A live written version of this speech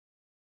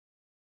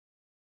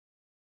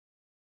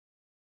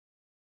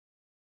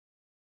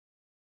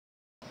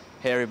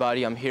Hey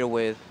everybody, I'm here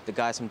with the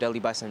guys from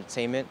Bison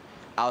Entertainment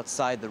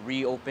outside the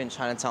reopened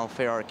Chinatown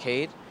Fair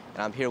Arcade,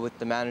 and I'm here with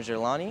the manager,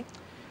 Lonnie.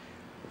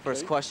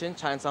 First question,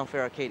 Chinatown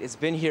Fair Arcade, it's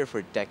been here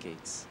for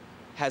decades,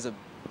 has a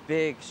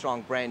big,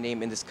 strong brand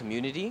name in this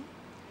community.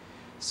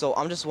 So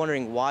I'm just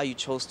wondering why you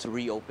chose to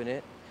reopen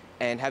it,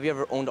 and have you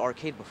ever owned an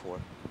arcade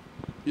before?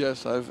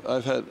 Yes, I've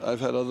had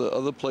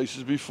other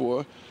places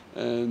before,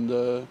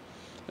 and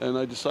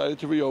I decided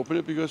to reopen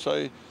it because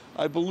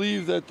I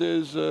believe that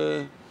there's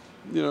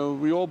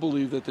we all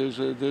believe that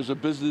there's a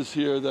business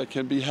here that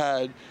can be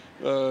had.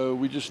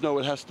 We just know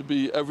it has to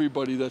be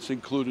everybody that's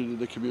included in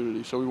the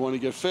community. So we want to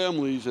get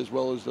families as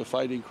well as the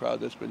fighting crowd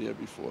that's been here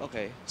before.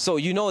 Okay, so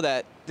you know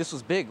that this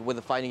was big with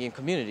the fighting game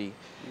community,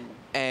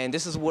 and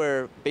this is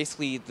where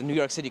basically the New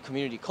York City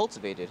community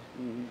cultivated,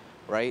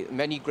 right?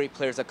 Many great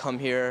players that come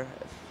here.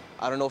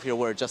 I don't know if you're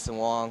aware of Justin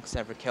Wong,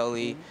 Sanford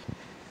Kelly.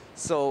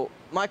 So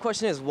my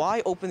question is,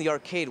 why open the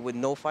arcade with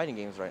no fighting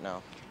games right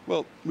now?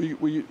 Well, we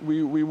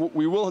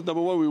will,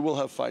 number one, we will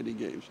have fighting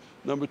games.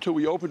 Number two,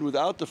 we opened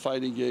without the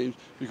fighting games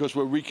because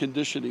we're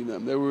reconditioning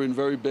them. They were in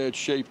very bad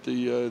shape,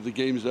 the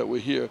games that were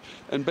here.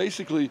 And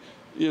basically,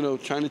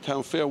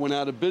 Chinatown Fair went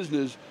out of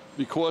business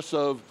because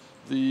of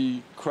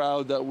the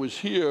crowd that was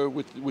here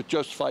with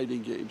just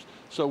fighting games.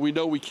 So we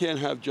know we can't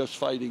have just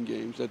fighting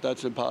games,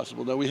 that's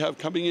impossible. Now we have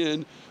coming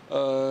in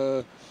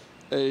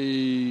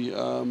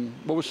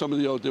what was some of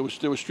the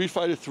there was Street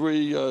Fighter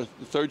 3, the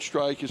Third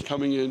Strike is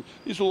coming in.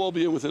 These will all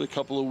be in within a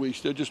couple of weeks.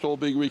 They're just all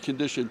being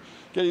reconditioned.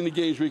 Getting the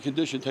games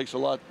reconditioned takes a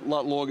lot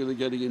longer than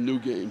getting in new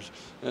games.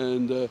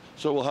 And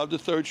so we'll have the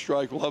Third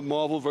Strike. We'll have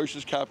Marvel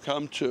vs.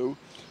 Capcom 2.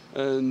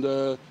 And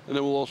then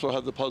we'll also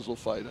have the Puzzle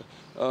Fighter.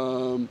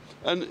 And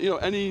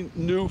any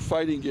new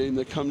fighting game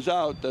that comes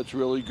out that's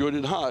really good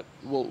and hot,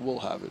 we'll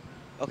have it.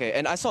 Okay,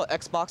 and I saw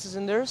Xboxes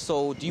in there,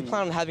 so do you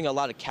plan on having a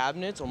lot of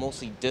cabinets or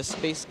mostly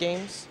disc-based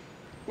games?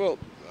 Well,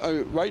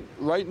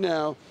 right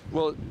now,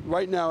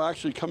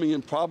 actually coming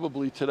in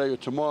probably today or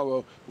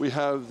tomorrow, we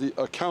have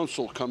a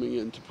council coming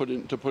in to put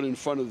in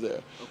front of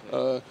there,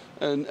 okay.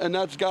 And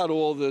that's got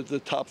all the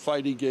top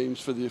fighting games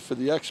for the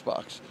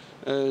Xbox,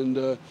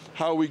 and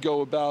how we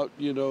go about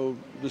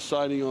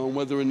deciding on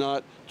whether or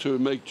not to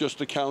make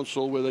just a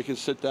council where they can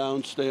sit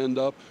down, stand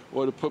up,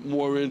 or to put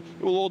more in.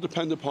 It will all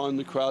depend upon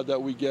the crowd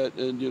that we get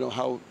and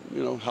how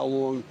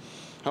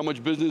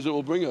much business it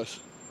will bring us.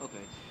 Okay.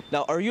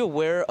 Now, are you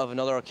aware of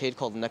another arcade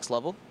called Next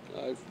Level?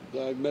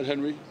 I've met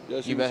Henry.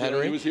 Yes, you met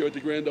Henry? He was here at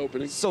the grand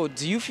opening. So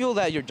do you feel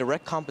that your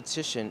direct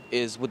competition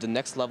is with the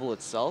Next Level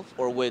itself,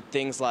 or with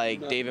things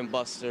like Dave &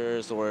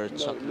 Buster's or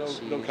Chuck E.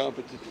 Cheese? No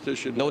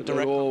competition no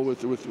direct at all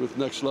with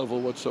Next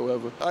Level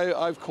whatsoever.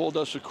 I've called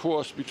us a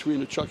cross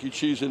between a Chuck E.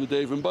 Cheese and a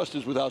Dave &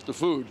 Buster's without the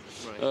food.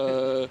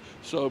 Right.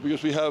 So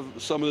because we have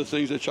some of the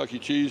things that Chuck E.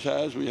 Cheese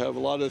has, we have a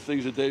lot of the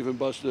things that Dave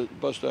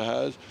 & Buster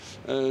has,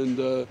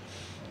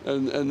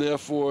 and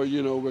therefore,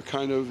 we're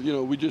kind of,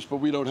 but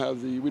we don't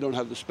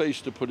have the space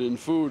to put in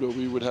food, or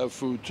we would have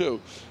food too.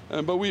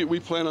 But we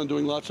plan on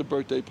doing lots of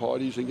birthday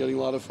parties and getting a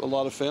lot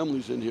of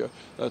families in here.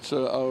 That's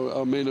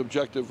our main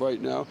objective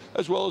right now,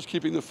 as well as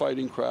keeping the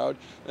fighting crowd.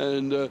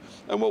 And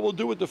what we'll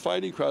do with the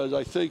fighting crowd is,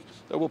 I think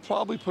that we'll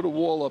probably put a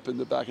wall up in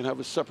the back and have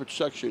a separate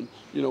section.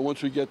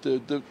 Once we get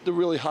the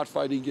really hot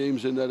fighting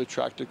games in that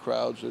attract the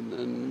crowds,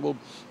 and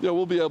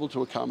we'll be able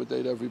to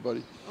accommodate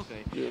everybody.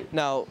 Okay. Yeah.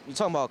 Now, you're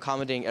talking about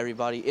accommodating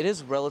everybody. It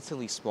is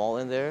relatively small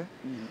in there.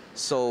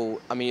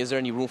 So, I mean, is there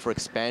any room for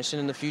expansion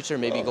in the future?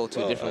 Maybe go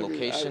to a different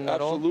location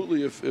at all?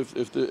 Absolutely.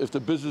 If the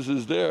business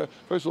is there,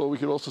 first of all, we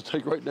could also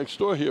take right next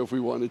door here if we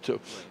wanted to.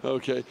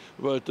 Okay.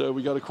 But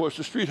we got across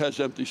the street has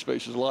empty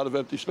spaces, a lot of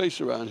empty space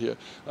around here.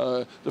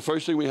 The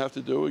first thing we have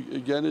to do,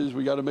 again, is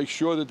we got to make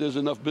sure that there's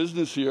enough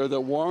business here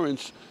that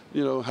warrants,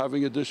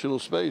 having additional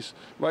space.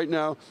 Right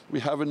now, we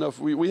have enough.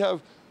 We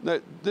have.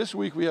 This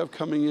week we have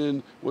coming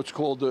in what's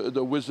called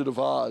the Wizard of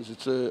Oz.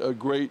 It's a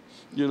great,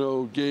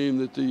 game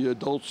that the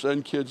adults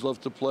and kids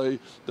love to play,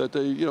 that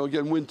they,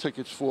 again, win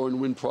tickets for and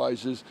win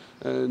prizes.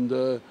 And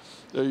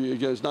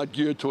again, it's not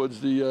geared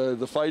towards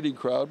the fighting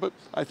crowd, but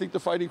I think the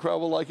fighting crowd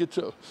will like it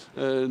too.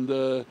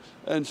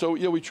 And so,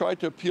 we try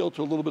to appeal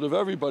to a little bit of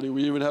everybody.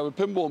 We even have a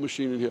pinball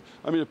machine in here.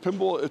 I mean, if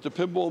the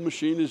pinball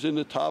machine is in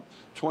the top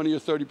 20 or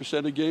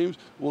 30% of games,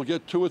 we'll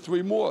get 2 or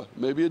 3 more,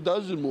 maybe a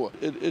dozen more.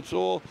 It's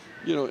all,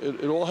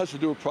 it all has to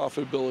do with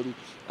profitability.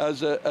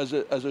 As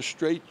a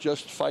straight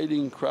just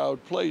fighting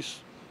crowd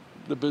place,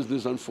 the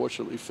business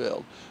unfortunately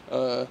failed.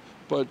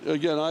 But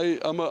again,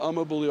 I'm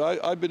a believer.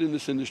 I've been in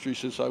this industry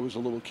since I was a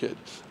little kid.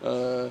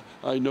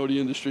 I know the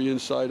industry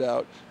inside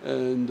out,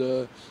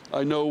 and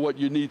I know what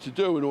you need to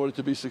do in order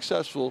to be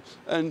successful.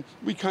 And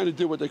we kind of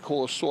did what they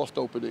call a soft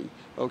opening.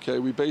 Okay,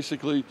 we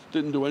basically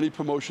didn't do any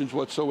promotions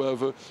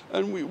whatsoever,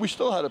 and we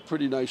still had a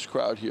pretty nice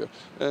crowd here.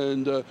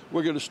 And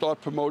we're going to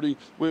start promoting.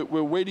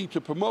 We're waiting to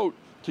promote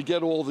to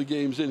get all the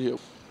games in here.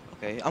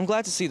 Okay, I'm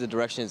glad to see the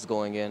direction it's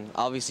going in.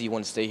 Obviously, you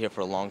want to stay here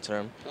for a long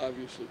term.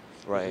 Obviously.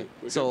 Right.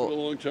 We're so, here for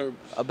the long term.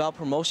 About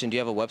promotion, do you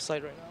have a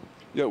website right now?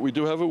 Yeah, we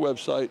do have a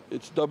website.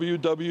 It's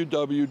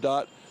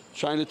www.bison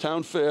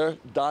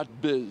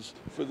ChinatownFair.biz.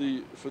 For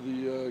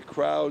the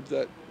crowd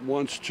that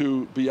wants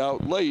to be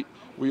out late,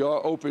 we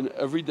are open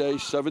every day,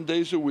 7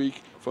 days a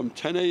week, from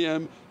 10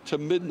 a.m. to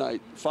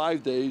midnight,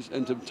 5 days,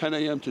 and to 10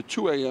 a.m. to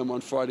 2 a.m.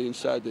 on Friday and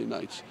Saturday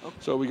nights. Okay.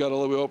 So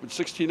we're open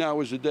 16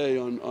 hours a day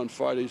on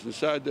Fridays and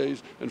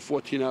Saturdays, and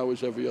 14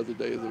 hours every other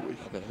day of the week.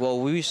 Okay. Well,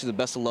 we wish you the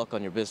best of luck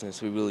on your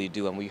business. We really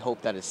do, and we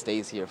hope that it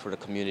stays here for the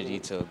community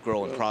to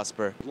grow and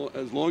prosper.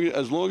 As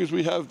long as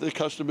we have the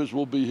customers,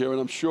 we'll be here,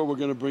 and I'm sure we're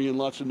going to bring in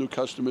lots of new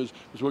customers,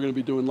 because we're going to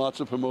be doing lots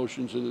of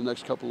promotions in the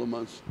next couple of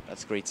months.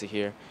 That's great to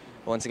hear.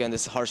 Once again,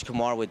 this is Harsh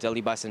Kumar with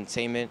Delhi Bison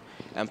Entertainment,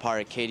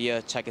 Empire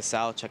Arcadia. Check us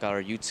out. Check out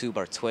our YouTube,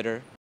 our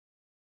Twitter.